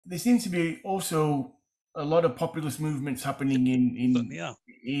there seems to be also a lot of populist movements happening Certainly are.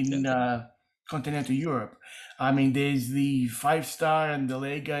 in continental Europe. I mean, there's the Five Star and the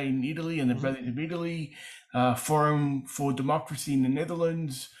Lega in Italy and the Brothers of Italy, Forum for Democracy in the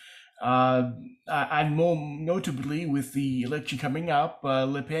Netherlands, and more notably with the election coming up,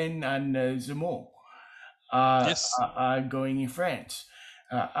 Le Pen and Zemmour Yes. are going in France.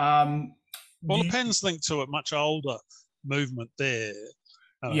 Well, Do Le you, Pen's linked to a much older movement there,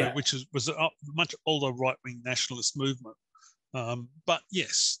 yeah, which was a much older right-wing nationalist movement. But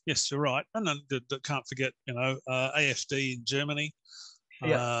yes, you're right. And then can't forget, AfD in Germany.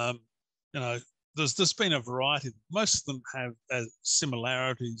 yeah, You know, there's been a variety. Most of them have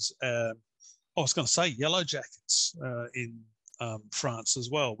similarities. I was going to say Yellow Jackets in France as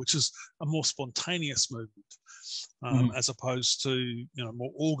well, which is a more spontaneous movement as opposed to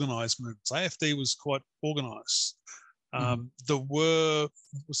more organised movements. AfD was quite organised. There was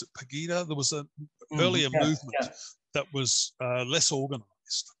it Pegida? There was an earlier movement that was less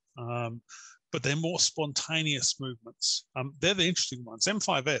organised, but they're more spontaneous movements. They're the interesting ones.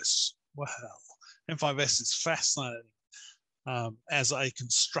 M5S, wow, M5S is fascinating as a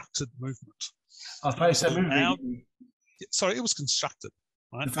constructed movement. Sorry, it was constructed.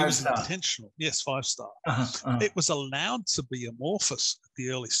 Right? It was intentional. Yes, 5-star. It was allowed to be amorphous at the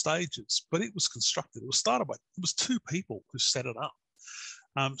early stages, but it was constructed. It was started by, it was 2 people who set it up,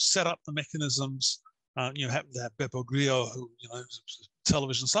 set up the mechanisms. Happened to have Beppo Grillo, who,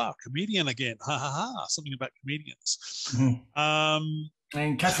 television star, comedian again, something about comedians.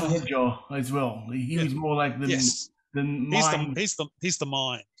 And Castelleggio as well. He was more like the mind. He's the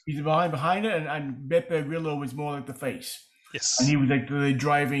mind. He's the mind behind it, and Beppe Grillo was more like the face. Yes. And he was like the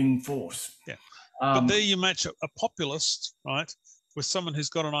driving force. Yeah. But there you match a populist, right, with someone who's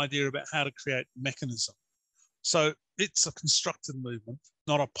got an idea about how to create mechanism. So it's a constructed movement,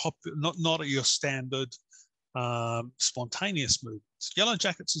 not your standard spontaneous movement. Yellow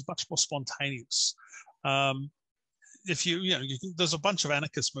Jackets is much more spontaneous. There's a bunch of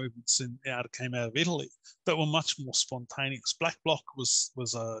anarchist movements that came out of Italy that were much more spontaneous. Black Bloc was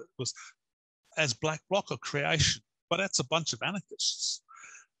as Black Bloc a creation, but that's a bunch of anarchists.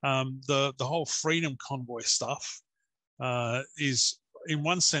 The whole freedom convoy stuff is in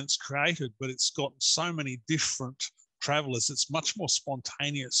one sense created, but it's got so many different travelers. It's much more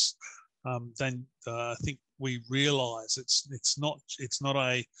spontaneous than I think we realise. It's not it's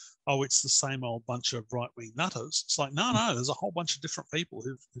the same old bunch of right-wing nutters. It's like, no, there's a whole bunch of different people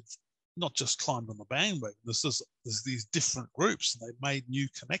who've not just climbed on the bandwagon. There's these different groups, and they've made new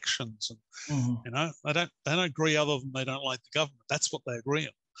connections, and they don't agree other than they don't like the government. That's what they agree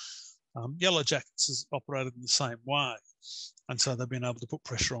on. Yellow Jackets has operated in the same way, and so they've been able to put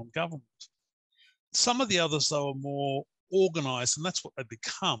pressure on government. Some of the others, though, are more organised, and that's what they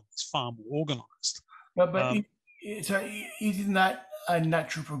become. It's far more organised. But isn't that a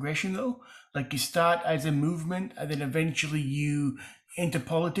natural progression, though? Like, you start as a movement, and then eventually you enter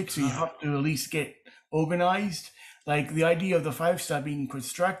politics, so you have to at least get organised. Like, the idea of the 5-star being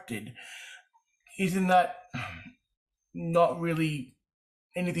constructed, isn't that not really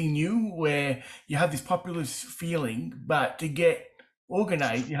anything new, where you have this populist feeling, but to get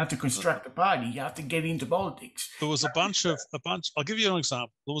organized, you have to construct a party, you have to get into politics. There was a bunch, I'll give you an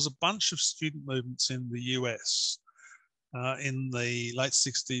example. There was a bunch of student movements in the US in the late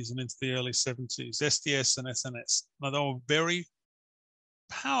 60s and into the early 70s, SDS and SNS. Now, they were very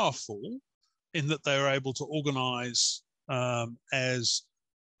powerful in that they were able to organize as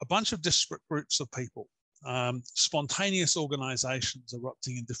a bunch of disparate groups of people. Spontaneous organizations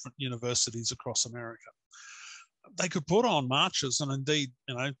erupting in different universities across America. They could put on marches and indeed,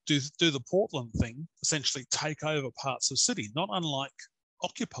 do the Portland thing, essentially take over parts of the city, not unlike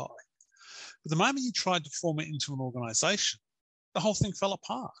Occupy. But the moment you tried to form it into an organization, the whole thing fell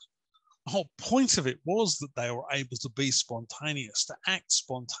apart. The whole point of it was that they were able to be spontaneous, to act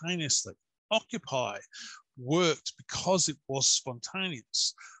spontaneously. Occupy worked because it was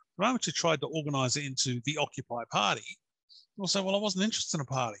spontaneous. The moment you tried to organize it into the Occupy Party, you'll say, well, I wasn't interested in a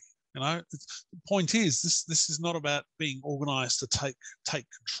party. The point is, this is not about being organised to take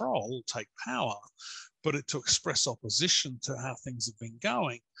control, take power, but to express opposition to how things have been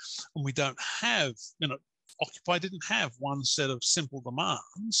going. And we don't have, Occupy didn't have one set of simple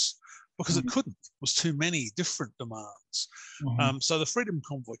demands because it couldn't. It was too many different demands. So the Freedom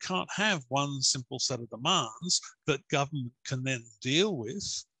Convoy can't have one simple set of demands that government can then deal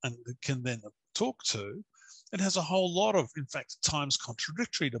with and can then talk to. It has a whole lot of, in fact, at times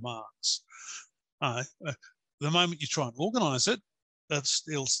contradictory demands. The moment you try and organise it,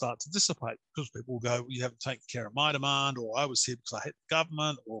 it'll start to dissipate because people will go, well, you haven't taken care of my demand, or I was here because I hate the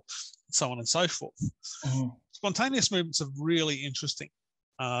government, or so on and so forth. Mm-hmm. Spontaneous movements are really interesting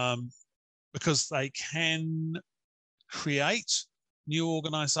because they can create new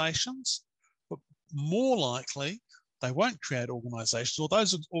organisations, but more likely they won't create organisations, or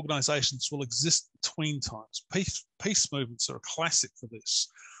those organisations will exist between times. Peace movements are a classic for this.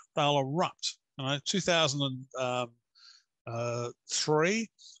 They'll erupt. 2003,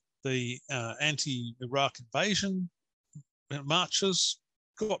 the anti-Iraq invasion marches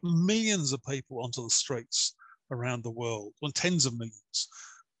got millions of people onto the streets around the world, and tens of millions.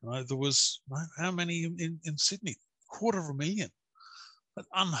 There was, how many in Sydney? 250,000. But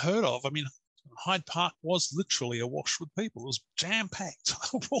unheard of. I mean, Hyde Park was literally awash with people. It was jam-packed,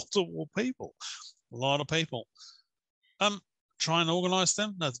 wall-to-wall people, a lot of people. Try and organise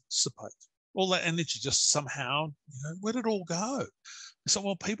them? No, dissipate. All that energy just somehow, where did it all go? So,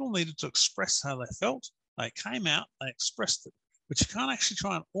 well, people needed to express how they felt. They came out, they expressed it. But you can't actually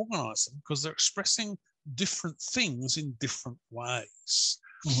try and organise them because they're expressing different things in different ways.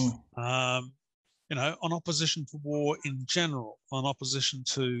 Mm-hmm. On opposition to war in general, on opposition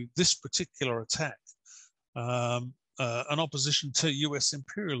to this particular attack, an opposition to US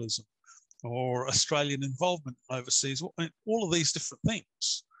imperialism or Australian involvement overseas, all of these different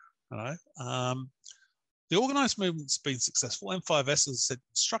things. The organised movement's been successful. M5S, as I said,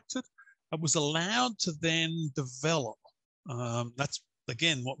 constructed, and was allowed to then develop. That's,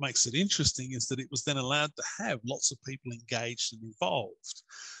 again, what makes it interesting is that it was then allowed to have lots of people engaged and involved.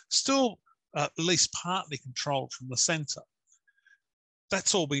 Still, at least partly controlled from the centre.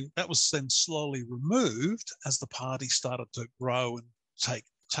 That was then slowly removed as the party started to grow and take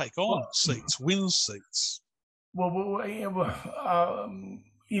on seats, win seats.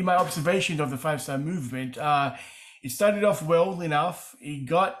 In my observation of the Five Star Movement, it started off well enough. It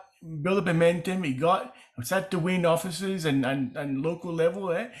built up momentum. It started to win offices and local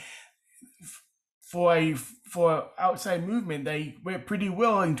level. For outside movement, they went pretty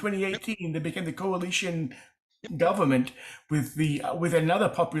well in 2018. They became the coalition government with another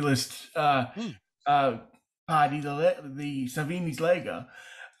populist party, the Salvini's Lega,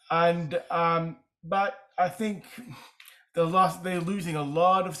 and but I think they're losing a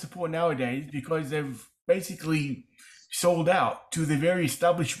lot of support nowadays because they've basically sold out to the very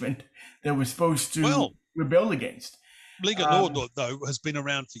establishment that was supposed to rebel against. Liga Nord, though, has been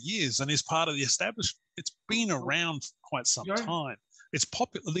around for years and is part of the establishment. It's been around for quite some time. It's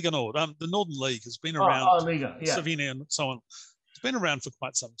popular. Liga Nord, the Northern League, has been around. Savini and so on. It's been around for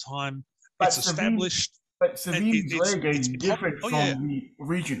quite some time. But it's established. But Savini's Lega is different from the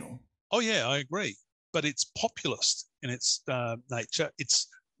regional. Oh, yeah, I agree. But it's populist in its nature. It's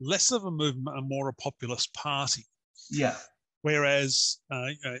less of a movement and more a populist party. Yeah. Whereas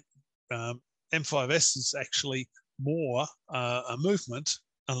M5S is actually more a movement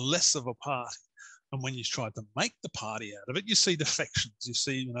and less of a party. And when you try to make the party out of it, you see defections. You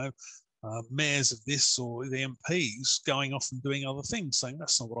see, mayors of this or the MPs going off and doing other things, saying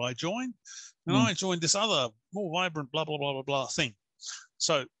that's not what I joined. And I joined this other more vibrant blah, blah, blah, blah, blah thing.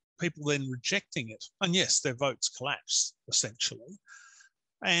 So people then rejecting it. And yes, their votes collapse, essentially.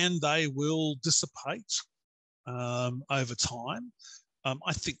 And they will dissipate over time.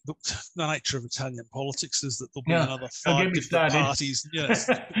 I think the nature of Italian politics is that there'll be another 5 different parties. It's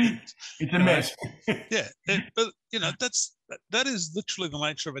a mess. But that is literally the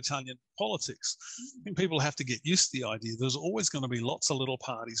nature of Italian politics. I think people have to get used to the idea there's always going to be lots of little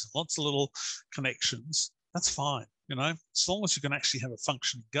parties, lots of little connections. That's fine, as long as you can actually have a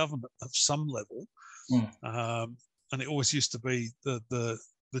functioning government of some level. And it always used to be the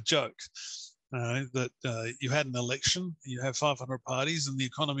joke. That you had an election, you have 500 parties, and the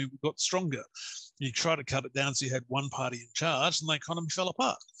economy got stronger. You try to cut it down so you had one party in charge, and the economy fell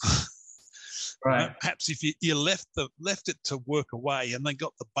apart. Right. Perhaps if you left it to work away and they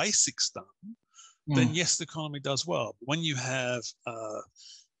got the basics done, then yes, the economy does well. But when you have,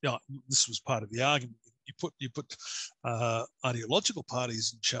 this was part of the argument. You put ideological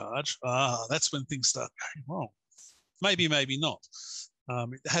parties in charge. That's when things start going wrong. Maybe not.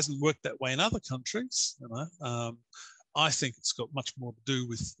 It hasn't worked that way in other countries. I think it's got much more to do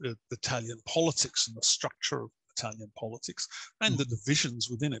with Italian politics and the structure of Italian politics and the divisions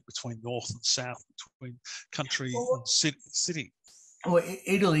within it between North and South, between country and city. Well,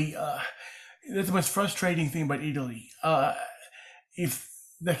 Italy, that's the most frustrating thing about Italy. If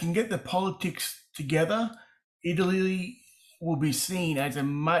they can get the politics together, Italy will be seen as a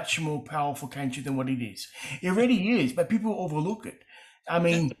much more powerful country than what it is. It already is, but people overlook it. I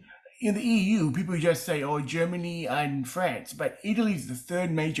mean, in the EU, people just say, "Oh, Germany and France," but Italy's the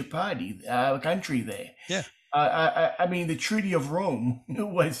third major country there. Yeah. I mean, the Treaty of Rome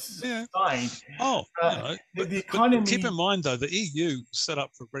was Yeah. signed. Oh, The but economy. keep in mind though, the EU was set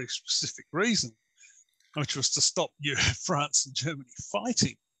up for a very specific reason, which was to stop France and Germany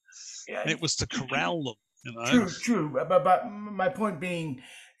fighting. Yeah, And it was to corral them. True. But my point being,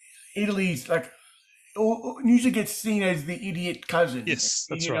 Italy's like usually gets seen as the idiot cousin. Yes,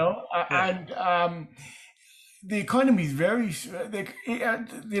 that's you right. know, and the economy is very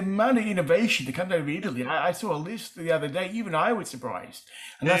the amount of innovation that comes out of Italy. I saw a list the other day. Even I was surprised,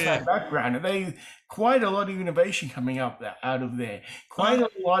 and that's my background. And they quite a lot of innovation coming up out of there. Quite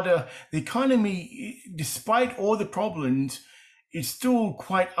a lot of the economy, despite all the problems, it's still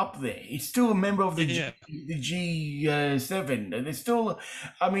quite up there. It's still a member of the G7. There's still,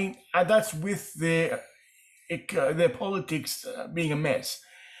 I mean, and that's with their politics being a mess.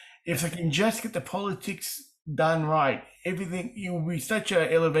 If they can just get the politics done right, everything, it will be such an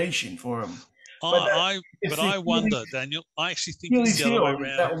elevation for them. I wonder, Daniel. I actually think it's the other way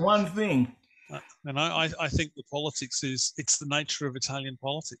around. That one thing. And I think the politics it's the nature of Italian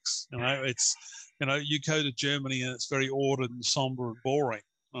politics. It's you go to Germany and it's very ordered and somber and boring,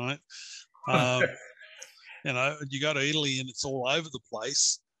 right? You go to Italy and it's all over the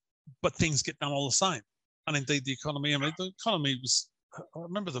place, but things get done all the same. And indeed, the economy. I mean, the economy was. I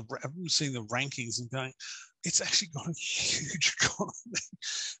remember seeing the rankings and going, it's actually got a huge economy,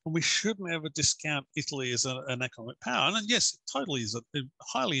 and we shouldn't ever discount Italy as an economic power. And yes, it totally is a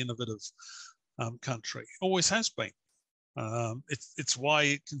highly innovative country. Always has been. It's why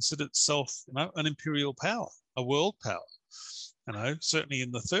it considered itself, an imperial power, a world power. Certainly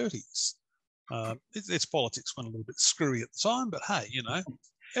in the 30s. Its politics went a little bit screwy at the time, but hey,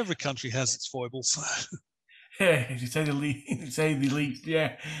 every country has its foibles. Yeah, to say the least,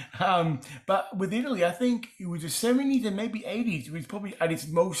 yeah. But with Italy, I think it was the 70s and maybe 80s. It was probably at its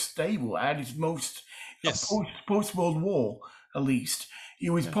most stable, at its most post World War, at least. It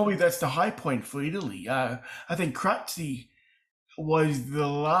was probably that's the high point for Italy. I think Crazi was the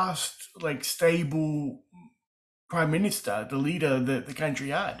last stable prime minister, the leader that the country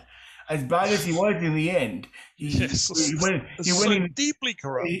had. As bad as he was in the end, he went in, deeply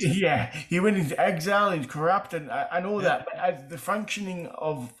corrupt. He went into exile and corrupt and all that. But as the functioning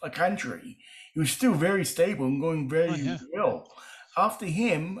of a country, he was still very stable and going very well. After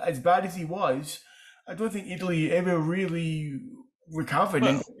him, as bad as he was, I don't think Italy ever really recovered.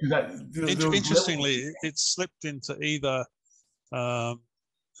 Well, interestingly, it slipped into either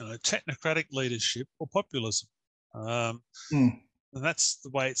technocratic leadership or populism. And that's the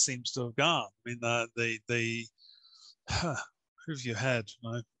way it seems to have gone. I mean, who have you had?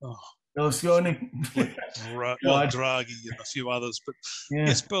 Berlusconi, Draghi, and a few others. But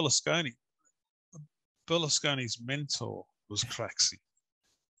yes, Berlusconi. Berlusconi's mentor was Craxi.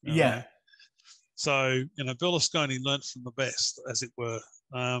 So Berlusconi learnt from the best, as it were,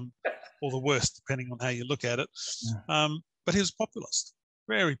 or the worst, depending on how you look at it. But he was populist,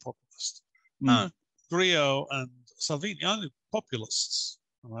 very populist. Grillo and Salvini, only populists,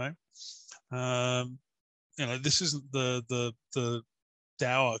 right? This isn't the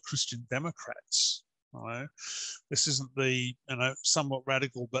dour Christian Democrats, right? This isn't the somewhat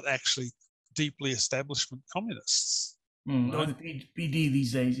radical but actually deeply establishment communists. Or the PD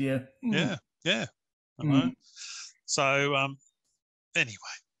these days, yeah. So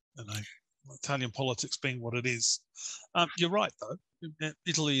anyway, Italian politics being what it is, you're right though.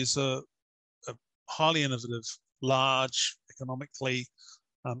 Italy is a highly innovative, large, economically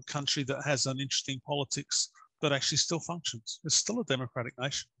country that has an interesting politics that actually still functions. It's still a democratic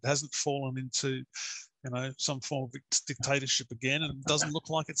nation. It hasn't fallen into, some form of dictatorship again, and doesn't look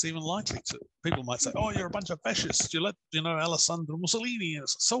like it's even likely to. People might say, "Oh, you're a bunch of fascists. You let, Alessandro Mussolini."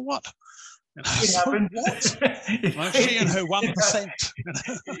 So what? It happens. She and her 1%.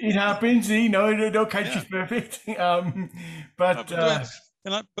 It happens. No country's perfect.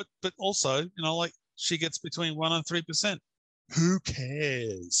 But also, she gets between 1% and 3%. Who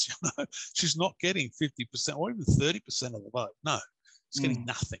cares? She's not getting 50% or even 30% of the vote. No, it's getting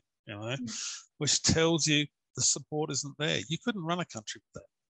nothing. Which tells you the support isn't there. You couldn't run a country with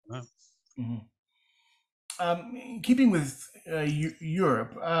that. Keeping with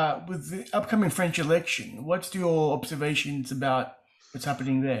Europe, with the upcoming French election, what's your observations about what's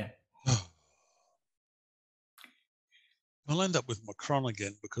happening there? We'll end up with Macron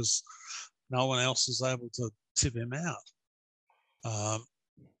again because no one else is able to tip him out,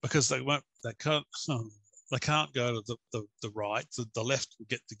 because they can't go to the right. The left will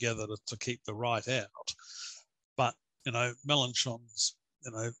get together to keep the right out. But Mélenchon's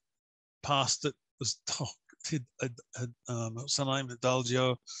passed it. Was what's her name?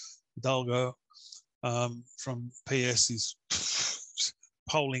 Hidalgo from PS is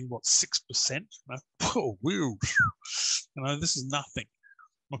polling 6%. Oh, you know, this is nothing.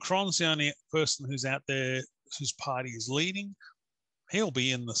 Macron's the only person who's out there whose party is leading. He'll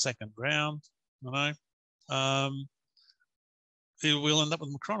be in the second round. You know, we'll end up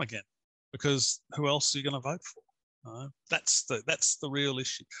with Macron again, because who else are you going to vote for? That's the real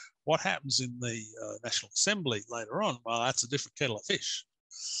issue. What happens in the National Assembly later on? Well, that's a different kettle of fish.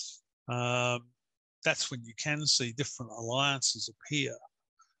 That's when you can see different alliances appear,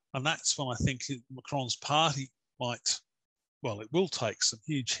 and that's when I think Macron's party might, well, it will take some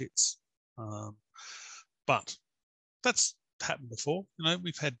huge hits. But that's happened before. You know,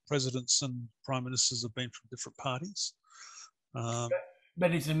 we've had presidents and prime ministers have been from different parties.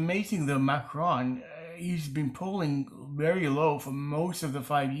 But it's amazing though, Macron, he's been polling very low for most of the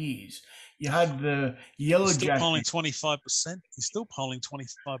 5 years. You had the yellow He's still jacket. polling 25%. He's still polling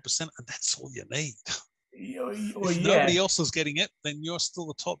 25%, and that's all you need. If nobody else is getting it, then you're still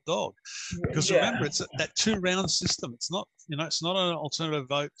the top dog. Because remember, it's that 2-round system. It's not, you know, it's not an alternative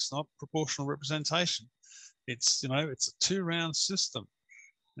vote. It's not proportional representation. It's, you know, it's a 2-round system.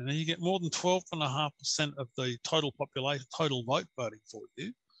 And then you get more than 12.5% of the total population, total vote voting for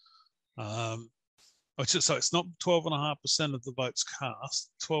you. So it's not 12.5% of the votes cast,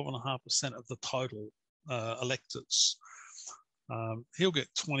 12.5% of the total electors. He'll get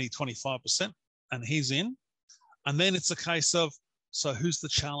 25%, and he's in. And then it's a case of, so who's the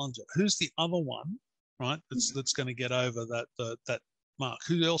challenger? Who's the other one, right? That's going to get over that mark.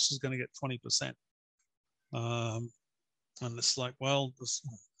 Who else is going to get 20%? And it's like, well,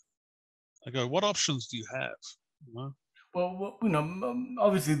 I go, what options do you have? You know? Well, you know,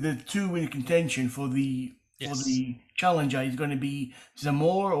 obviously the two in contention for the challenger is going to be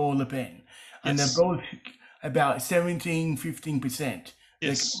Zemmour or Le Pen, and they're both about 17-15%.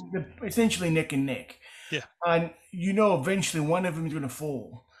 Yes. They're essentially neck and neck. Yeah. And you know, eventually one of them is going to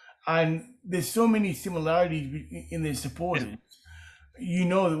fall. And there's so many similarities in their supporters. Yeah. You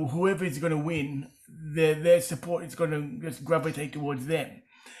know, that whoever is going to win, their support is going to just gravitate towards them.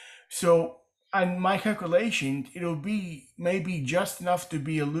 So, and my calculation, it'll be maybe just enough to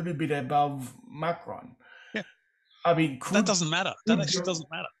be a little bit above Macron. Yeah. I mean, that doesn't matter. That actually doesn't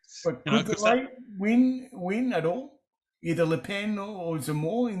matter. But could the right win at all? Either Le Pen or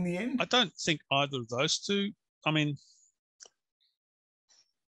Zemmour in the end? I don't think either of those two. I mean,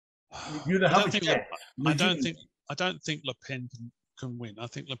 I don't think Le Pen can win. I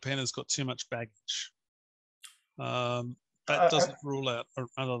think Le Pen has got too much baggage. That doesn't rule out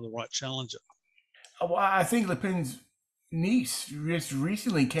another right challenger. Well, I think Le Pen's niece just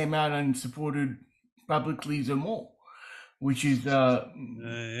recently came out and supported publicly Zemmour, which is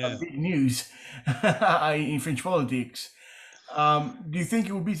big news in French politics. Do you think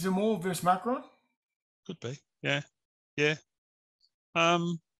it will be Zemmour versus Macron? Could be, yeah.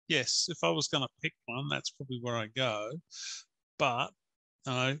 Yes, if I was going to pick one, that's probably where I go. But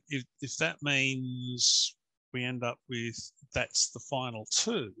if that means we end up with that's the final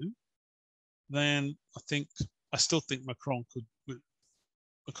two, then I still think Macron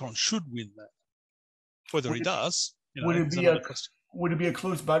should win that. Whether he does, would it be a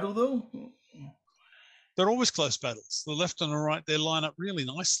close battle though? They're always close battles. The left and the right, they line up really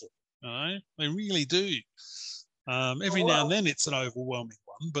nicely. They really do. Every now and then it's an overwhelming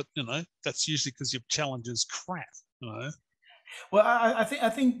one, but that's usually because your challenger's crap. Well, I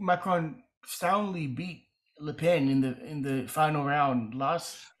think Macron soundly beat Le Pen in the final round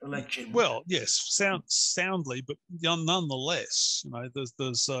last election. Well, yes, soundly, but nonetheless,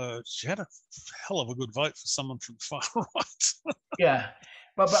 she had a hell of a good vote for someone from the far right. Yeah,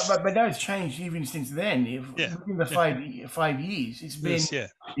 but that's changed even since then. In the 5 years, it's been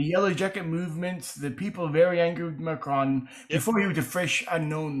the yellow jacket movements. The people are very angry with Macron. Before he was a fresh,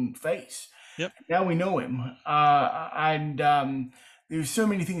 unknown face. Yep. Now we know him, and there's so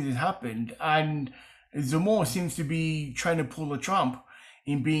many things that happened, and Zemmour seems to be trying to pull a Trump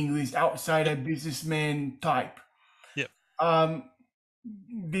in being this outsider businessman type. Yep.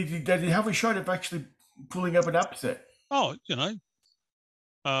 Does he have a shot of actually pulling up an upset? Oh,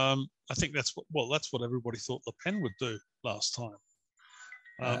 I think that's what everybody thought Le Pen would do last time.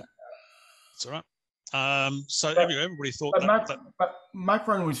 That's all right. Everybody thought but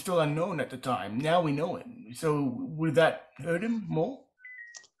Macron was still unknown at the time. Now we know him. So would that hurt him more?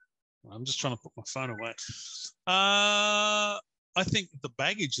 I'm just trying to put my phone away. I think the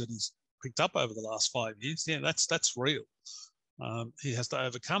baggage that he's picked up over the last 5 years, that's real. He has to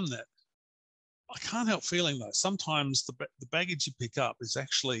overcome that. I can't help feeling though, sometimes the baggage you pick up is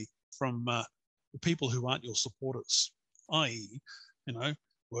actually from the people who aren't your supporters, i.e.,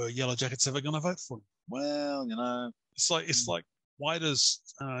 were Yellow Jackets ever going to vote for him? Well, it's like why does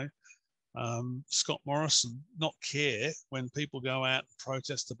Scott Morrison not care when people go out and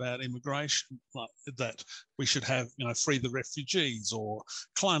protest about immigration, like that we should have, free the refugees or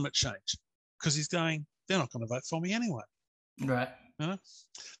climate change? Because he's going, they're not going to vote for me anyway. Right.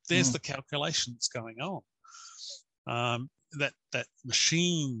 There's the calculation that's going on. That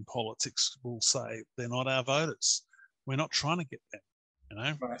machine politics will say they're not our voters. We're not trying to get them.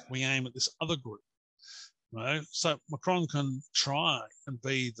 Right. We aim at this other group. So Macron can try and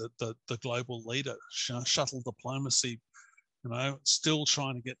be the global leader, shuttle diplomacy, still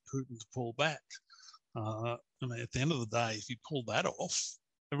trying to get Putin to pull back. At the end of the day, if you pull that off,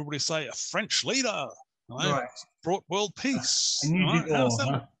 everybody say a French leader, right, brought world peace.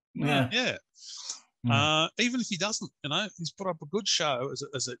 Yeah. Even if he doesn't, he's put up a good show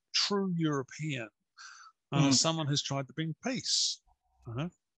as a true European, as someone who's tried to bring peace.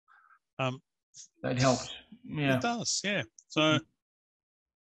 That helps. Yeah, it does. Yeah. So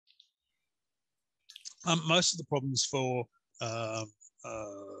most of the problems for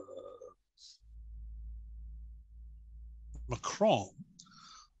Macron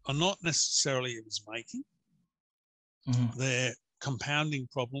are not necessarily of his making. They're compounding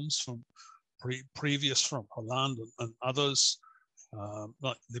problems from previous from Hollande and others,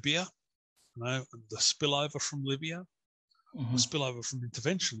 like Libya, and the spillover from Libya, the spillover from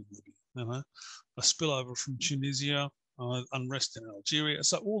intervention in Libya, a spillover from Tunisia, unrest in Algeria.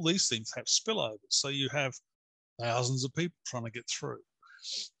 So all these things have spillovers. So you have thousands of people trying to get through,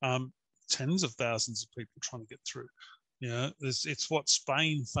 tens of thousands of people trying to get through. It's what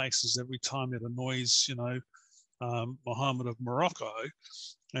Spain faces every time it annoys, Mohammed of Morocco,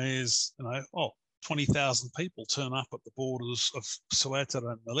 is 20,000 people turn up at the borders of Ceuta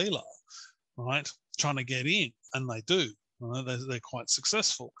and Melilla, right, trying to get in, and they do. They're quite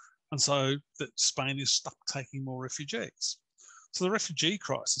successful, and so that Spain is stuck taking more refugees. So the refugee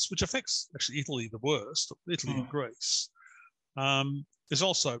crisis, which affects actually Italy the worst, Italy and Greece, is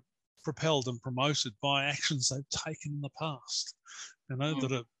also propelled and promoted by actions they've taken in the past,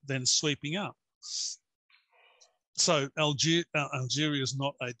 that are then sweeping up. So Algeria is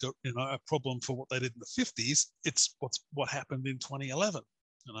not a problem for what they did in the 50s. It's what happened in 2011.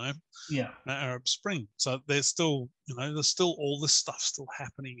 Arab Spring. So there's still all this stuff still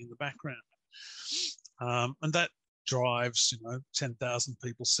happening in the background, and that drives 10,000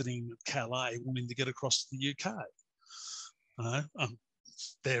 people sitting at Calais wanting to get across to the UK.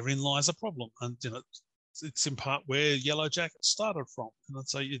 Therein lies a problem, and it's in part where Yellow Jackets started from, and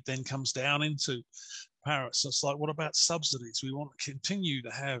so it then comes down into Paris. It's like, what about subsidies? We want to continue to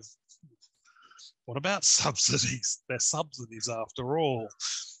have. What about subsidies? They're subsidies after all.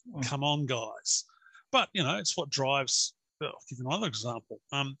 Come on, guys. But, it's what drives, I'll give you another example,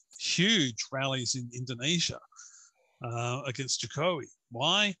 huge rallies in Indonesia against Jokowi.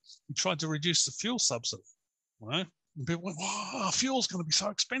 Why? He tried to reduce the fuel subsidy, right? And people went, fuel's going to be so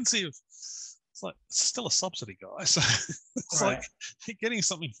expensive. It's like, it's still a subsidy, guys. It's like you're getting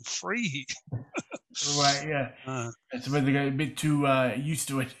something for free. Right, yeah. It's when they get a bit too used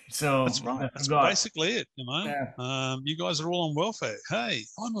to it. So that's right. That's basically it. You guys are all on welfare. Hey,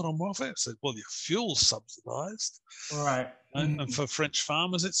 I'm not on welfare. I said, well, your fuel's subsidised. Right. And for French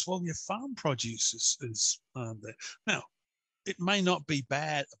farmers, it's your farm produce is there. Now, it may not be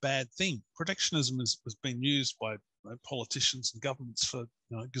a bad thing. Protectionism has been used by politicians and governments for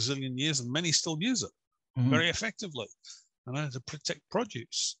a gazillion years, and many still use it very effectively, to protect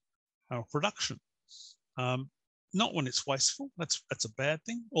produce or production. Not when it's wasteful. That's a bad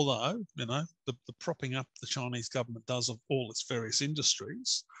thing. Although the propping up the Chinese government does of all its various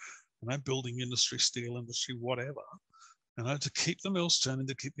industries, building industry, steel industry, whatever, to keep the mills turning,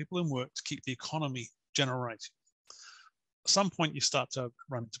 to keep people in work, to keep the economy generating. At some point, you start to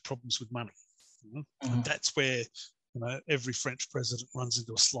run into problems with money, and that's where every French president runs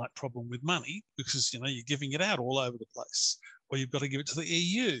into a slight problem with money, because you're giving it out all over the place, or you've got to give it to the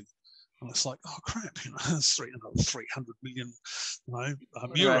EU. And it's like, oh crap, there's 300 million,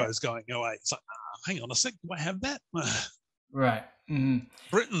 euros going away. It's like, hang on a sec, do I have that? Right.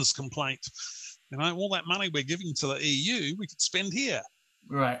 Britain's complaint, all that money we're giving to the EU, we could spend here.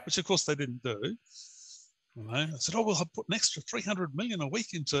 Right. Which of course they didn't do. I said, well, I'll put an extra 300 million a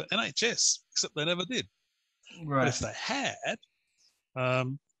week into NHS, except they never did. Right. But if they had,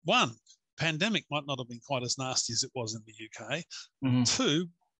 one, pandemic might not have been quite as nasty as it was in the UK. Two,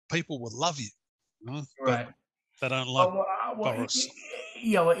 people would love you. Right. They don't love Boris.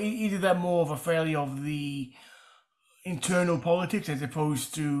 Either that more of a failure of the internal politics as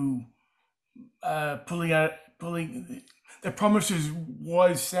opposed to pulling the promises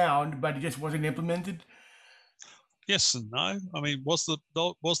was sound, but it just wasn't implemented. Yes and no. I mean, was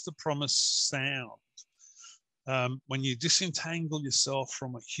the promise sound? When you disentangle yourself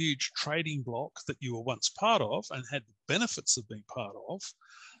from a huge trading bloc that you were once part of and had the benefits of being part of,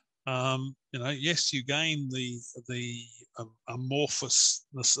 yes, you gain the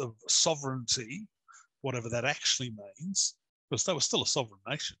amorphousness of sovereignty, whatever that actually means, because they were still a sovereign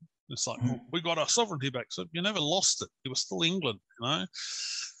nation. It's like, well, we got our sovereignty back, so you never lost it. You were still England,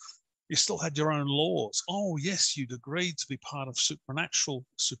 You still had your own laws. Oh, yes, you'd agreed to be part of supranational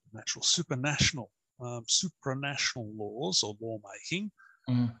laws or lawmaking,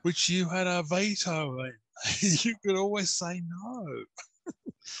 which you had a veto in. You could always say no.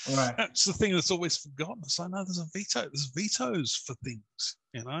 Right. That's the thing that's always forgotten. So no, there's a veto. There's vetoes for things,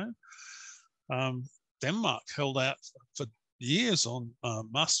 Denmark held out for years on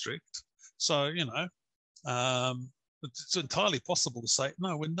Maastricht. So, it's entirely possible to say,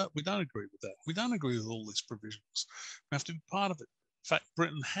 no, we don't agree with that. We don't agree with all these provisions. We have to be part of it. In fact,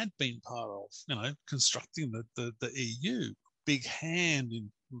 Britain had been part of, constructing the EU, big hand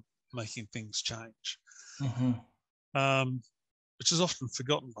in making things change, which is often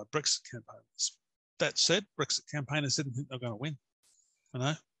forgotten by Brexit campaigners. That said, Brexit campaigners didn't think they were going to win.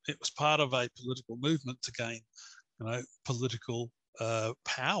 It was part of a political movement to gain, political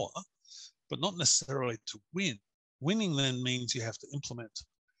power, but not necessarily to win. Winning then means you have to implement.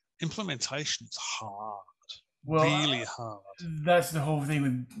 Implementation is hard, really hard. That's the whole thing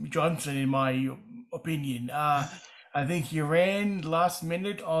with Johnson, in my opinion. I think he ran last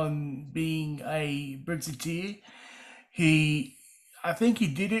minute on being a Brexiteer. I think he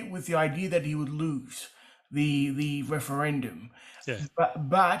did it with the idea that he would lose the referendum. Yeah.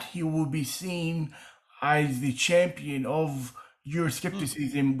 But he will be seen as the champion of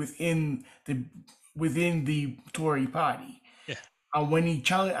Euroscepticism within the Tory party. Yeah. And when he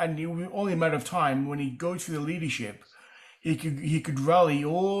challenged, and it was only a matter of time when he goes for the leadership, he could rally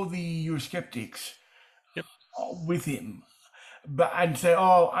all the Eurosceptics with him, and say,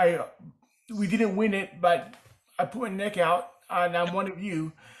 "Oh, we didn't win it, but I put my neck out, and I'm one of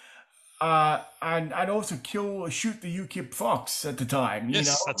you." And I'd also shoot the UKIP fox at the time.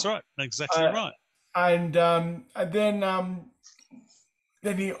 Yes, that's right. Exactly right. And then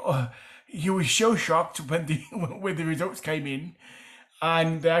he was so shocked when the results came in,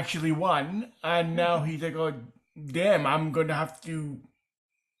 and they actually won. And now he's like, "Oh, damn! I'm going to have to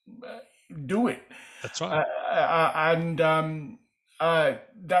do it." That's right.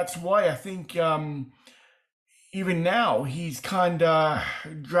 That's why I think even now he's kind of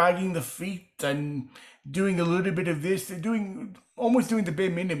dragging the feet and doing a little bit of this, almost doing the bare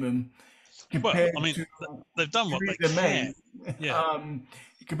minimum compared to they've done what Theresa they May. can. Yeah.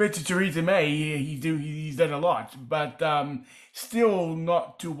 Compared to Theresa May, he's done a lot, but still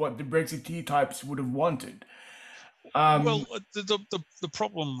not to what the Brexiteer types would have wanted. Well, the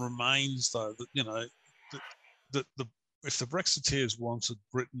problem remains, though, that if the Brexiteers wanted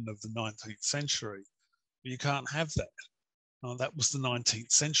Britain of the 19th century, you can't have that. That was the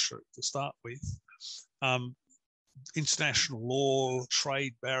 19th century to start with. International law,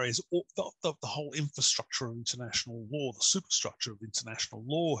 trade barriers, the whole infrastructure of international law, the superstructure of international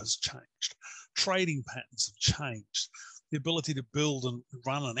law has changed. Trading patterns have changed. The ability to build and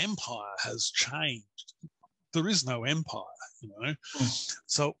run an empire has changed. There is no empire,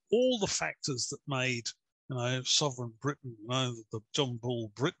 So all the factors that made, sovereign Britain, the John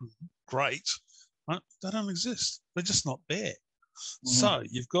Bull Britain great, right? They don't exist. They're just not there. So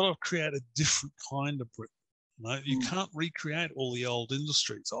you've got to create a different kind of Britain. You can't recreate all the old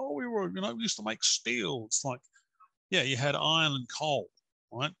industries. Oh, we used to make steel. It's like, yeah, you had iron and coal,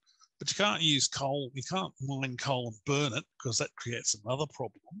 right? But you can't use coal. You can't mine coal and burn it because that creates another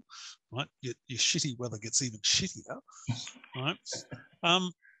problem, right? Your shitty weather gets even shittier, right?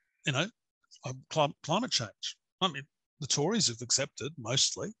 Climate change. I mean, the Tories have accepted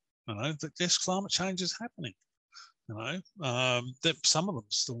mostly, that yes, climate change is happening. Some of them are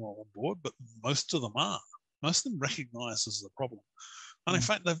still not on board, but most of them are. Most of them recognise as the problem. And in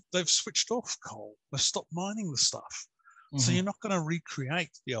fact, they've switched off coal. They've stopped mining the stuff. So you're not going to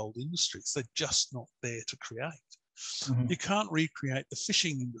recreate the old industries. They're just not there to create. You can't recreate the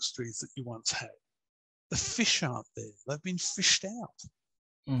fishing industries that you once had. The fish aren't there. They've been fished out.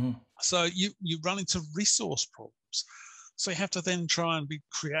 So you run into resource problems. So you have to then try and be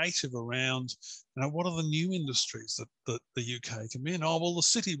creative around, what are the new industries that the UK can be in? Oh, well, the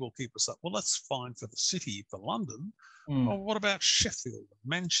city will keep us up. Well, that's fine for the city, for London. Well, what about Sheffield,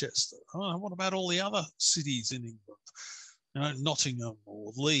 Manchester? Oh, what about all the other cities in England? Nottingham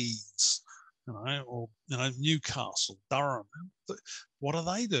or Leeds, or Newcastle, Durham. What do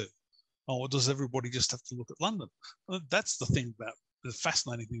they do? Oh, does everybody just have to look at London? Well, that's the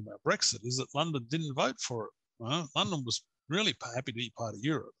fascinating thing about Brexit is that London didn't vote for it. London was really happy to be part of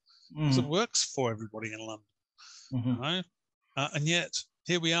Europe because it works for everybody in London. And yet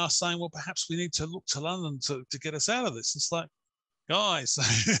here we are saying, well, perhaps we need to look to London to get us out of this. It's like, guys,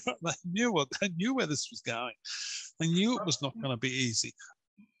 they knew where this was going. They knew it was not going to be easy.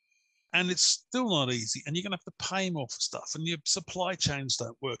 And it's still not easy. And you're going to have to pay more for stuff. And your supply chains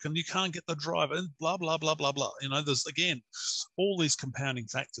don't work. And you can't get the driver and blah, blah, blah, blah, blah. There's, again, all these compounding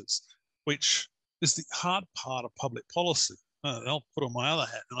factors, which is the hard part of public policy. I'll put on my other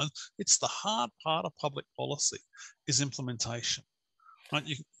hat. It's the hard part of public policy is implementation. Right?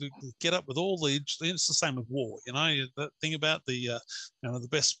 You get up with all it's the same with war. The thing about the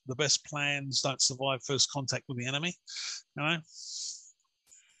best plans don't survive first contact with the enemy.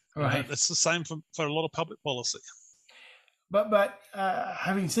 Right. It's the same for a lot of public policy. But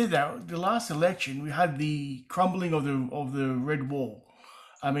having said that, the last election we had the crumbling of the red wall.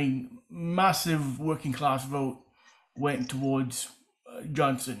 I mean, massive working class vote went towards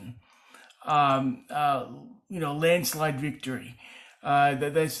Johnson. Landslide victory.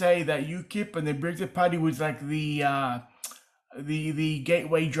 They say that UKIP and the Brexit Party was like the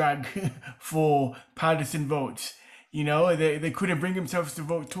gateway drug for partisan votes. They couldn't bring themselves to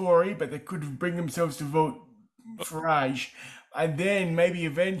vote Tory, but they could bring themselves to vote Farage, and then maybe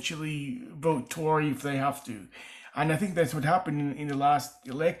eventually vote Tory if they have to. And I think that's what happened in the last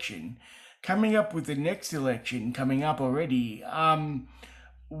election. Coming up with the next election, coming up already,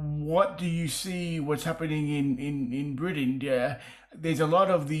 what do you see what's happening in Britain? There's a lot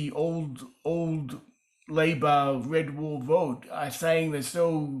of the old Labour red wall vote saying they're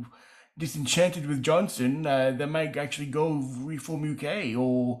so disenchanted with Johnson, they might actually go reform UK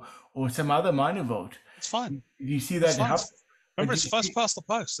or some other minor vote. It's fine. Do you see that happen? Remember, it's first past the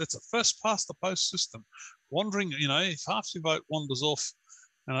post. It's a first past the post system. Wandering, if half your vote wanders off,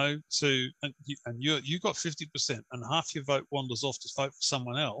 and you got 50%, and half your vote wanders off to vote for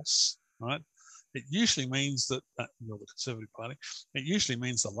someone else, right? It usually means that you're the Conservative Party. It usually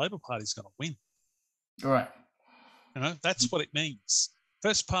means the Labor Party is going to win. All right. That's what it means.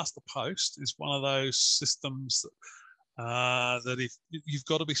 First past the post is one of those systems that if you've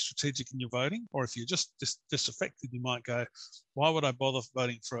got to be strategic in your voting, or if you're just disaffected, you might go, why would I bother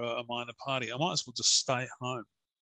voting for a minor party? I might as well just stay home.